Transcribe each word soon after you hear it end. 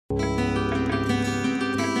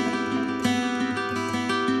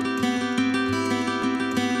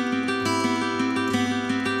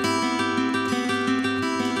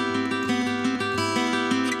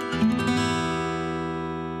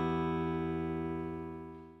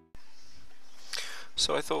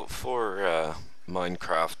So I thought for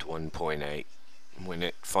Minecraft 1.8, when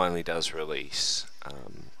it finally does release,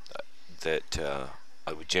 that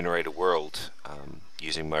I would generate a world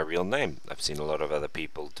using my real name. I've seen a lot of other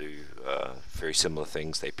people do very similar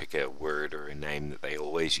things. They pick a word or a name that they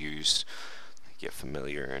always use, get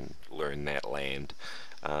familiar and learn that land.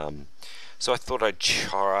 So I thought I'd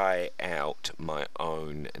try out my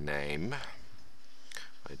own name.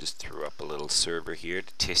 I just threw up a little server here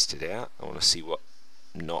to test it out. I want to see what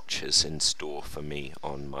Notch is in store for me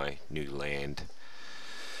on my new land,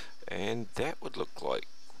 and that would look like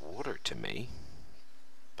water to me,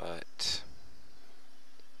 but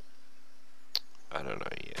I don't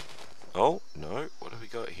know yet. Oh no, what have we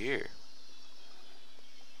got here?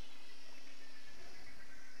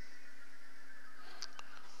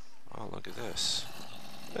 Oh, look at this.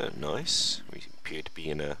 Oh, nice. We appear to be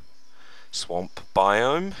in a swamp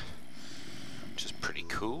biome, which is pretty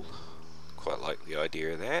cool. Quite like the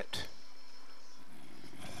idea of that.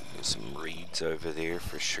 There's some reeds over there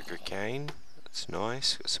for sugarcane. That's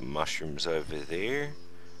nice. Got some mushrooms over there.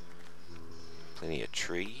 Plenty of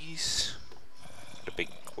trees. Got a big...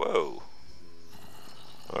 whoa.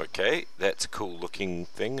 Okay, that's a cool looking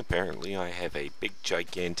thing. Apparently I have a big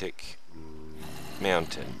gigantic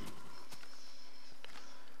mountain.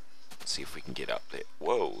 Let's see if we can get up there.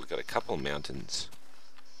 Whoa, we've got a couple of mountains.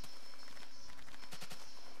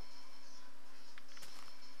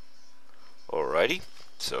 Alrighty,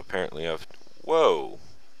 so apparently whoa,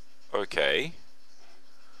 okay,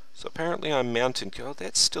 so apparently I'm mountain, oh,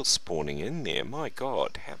 that's still spawning in there, my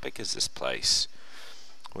god, how big is this place?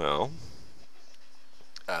 Well,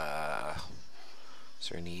 is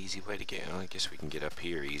there any easy way to get, oh, I guess we can get up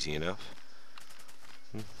here easy enough.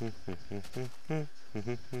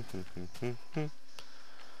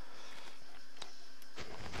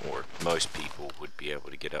 Or most people would be able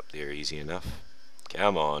to get up there easy enough.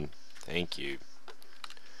 Come on. Thank you.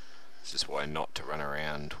 This is why not to run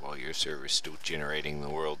around while your server is still generating the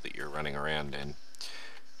world that you're running around in.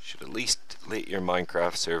 You should at least let your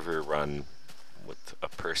Minecraft server run with a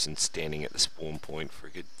person standing at the spawn point for a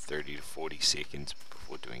good 30 to 40 seconds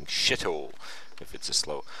before doing shit all if it's a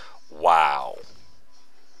slow... Wow.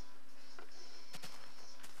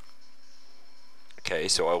 Okay,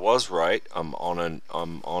 so I was right. I'm on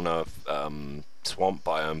a swamp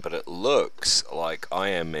biome, but it looks like I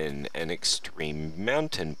am in an extreme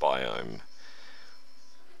mountain biome.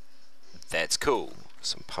 That's cool.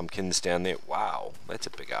 Some pumpkins down there. Wow, that's a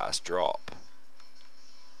big ass drop.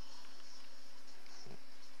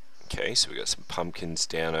 Okay, so we got some pumpkins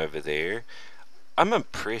down over there. I'm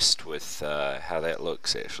impressed with how that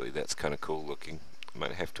looks actually. That's kind of cool looking. I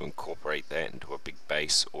might have to incorporate that into a big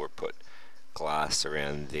base or put glass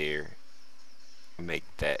around there, make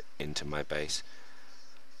that into my base.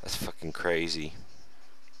 That's fucking crazy.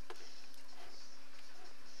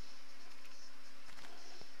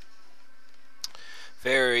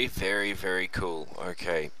 Very, very, very cool.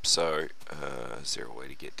 Okay, so is there a way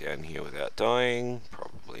to get down here without dying?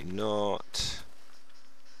 Probably not.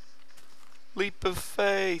 Leap of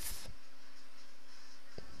faith.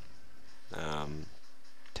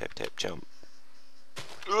 Tap tap jump.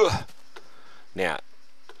 Ugh. Now,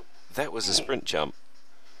 that was a sprint jump,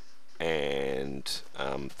 and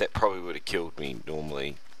that probably would have killed me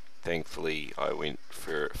normally. Thankfully, I went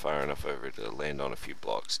far enough over to land on a few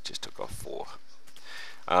blocks, just took off 4.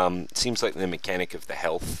 Seems like the mechanic of the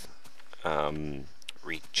health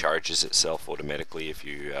recharges itself automatically if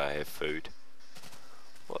you have food.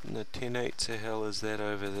 What in the 10/8 of hell is that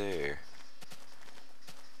over there?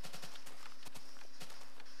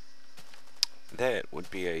 That would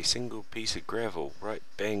be a single piece of gravel right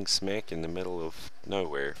bang smack in the middle of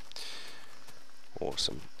nowhere.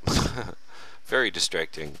 Awesome. Very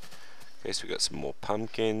distracting. Okay, so we got some more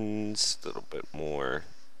pumpkins, a little bit more.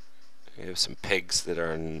 We have some pigs that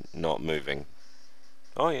are not moving.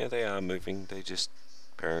 Oh yeah, they are moving. They just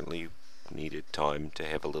apparently needed time to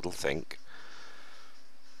have a little think.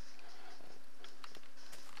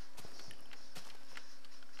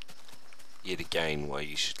 Yet again, why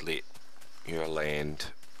you should let your land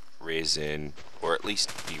res in, or at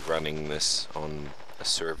least be running this on a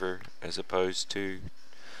server as opposed to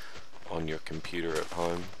on your computer at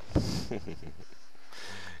home.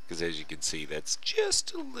 Because as you can see, that's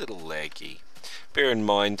just a little laggy. Bear in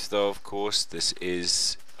mind though, of course, this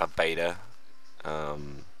is a beta,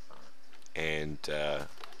 and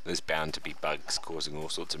there's bound to be bugs causing all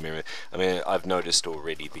sorts of mirror. I mean, I've noticed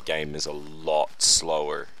already the game is a lot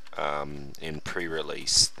slower in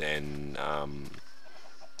pre-release than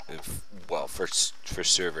well, for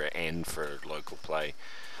server and for local play.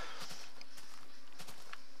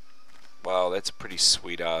 Wow, that's a pretty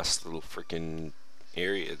sweet ass little freaking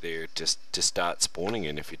area there just to start spawning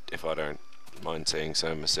in, if I don't mind saying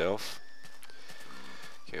so myself.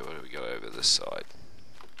 Okay, what do we got over this side?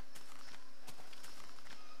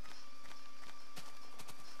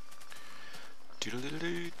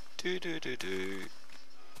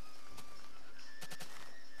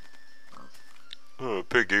 Oh,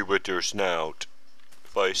 piggy with your snout.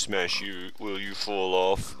 If I smash you, will you fall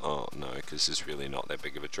off? Oh no, because it's really not that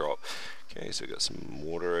big of a drop. Okay, so we got some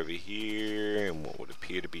water over here, and what would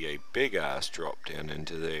appear to be a big ass drop down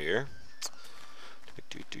into there.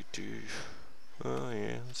 Oh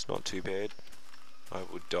yeah, it's not too bad. I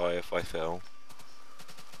would die if I fell.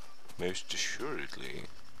 Most assuredly.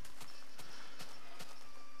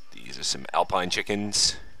 These are some alpine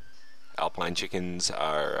chickens. Alpine chickens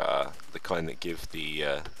are the kind that give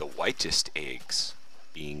the whitest eggs,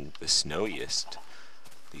 being the snowiest.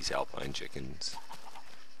 These alpine chickens.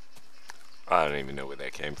 I don't even know where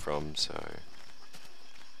that came from, so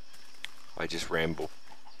I just ramble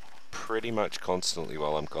pretty much constantly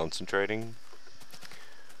while I'm concentrating.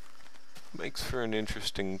 Makes for an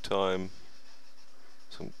interesting time.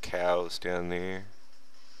 Some cows down there.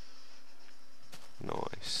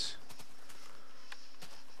 Nice.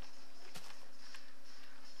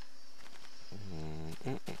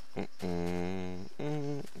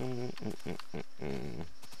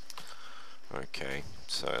 Okay,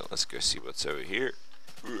 so let's go see what's over here.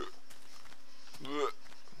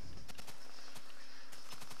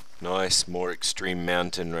 Nice, more extreme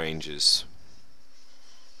mountain ranges.